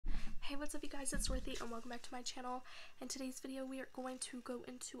Hey, what's up you guys, it's Ruthie and welcome back to my channel. In today's video we are going to go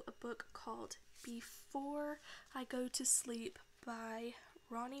into a book called Before I Go to Sleep by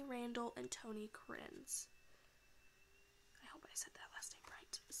Ronnie Randall and Toni Kriens. I hope I said that last name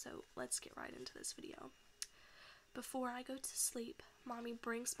right. So let's get right into this video. Before I go to sleep, Mommy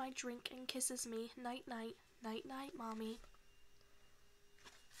brings my drink and kisses me. Night night, night night, Mommy.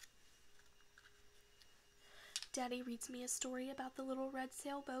 Daddy reads me a story about the little red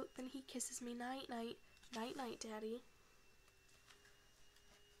sailboat, then he kisses me night night, night night, Daddy.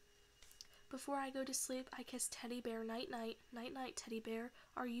 Before I go to sleep, I kiss Teddy Bear night night, night night, Teddy Bear.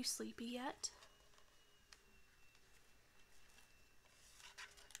 Are you sleepy yet?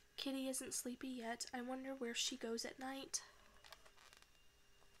 Kitty isn't sleepy yet. I wonder where she goes at night.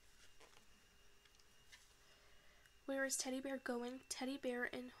 Where is Teddy Bear going? Teddy Bear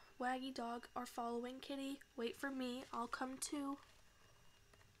and Waggy Dog are following Kitty. Wait for me, I'll come too.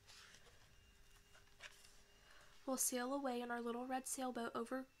 We'll sail away in our little red sailboat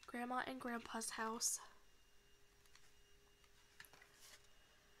over Grandma and Grandpa's house.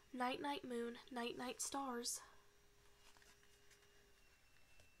 Night night moon, night night stars.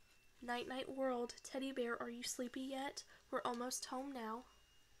 Night night world, Teddy Bear, are you sleepy yet? We're almost home now.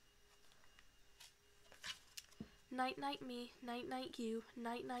 Night night me, night night you,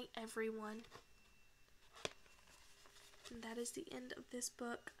 night night everyone. And that is the end of this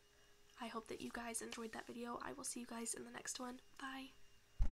book. I hope that you guys enjoyed that video. I will see you guys in the next one. Bye.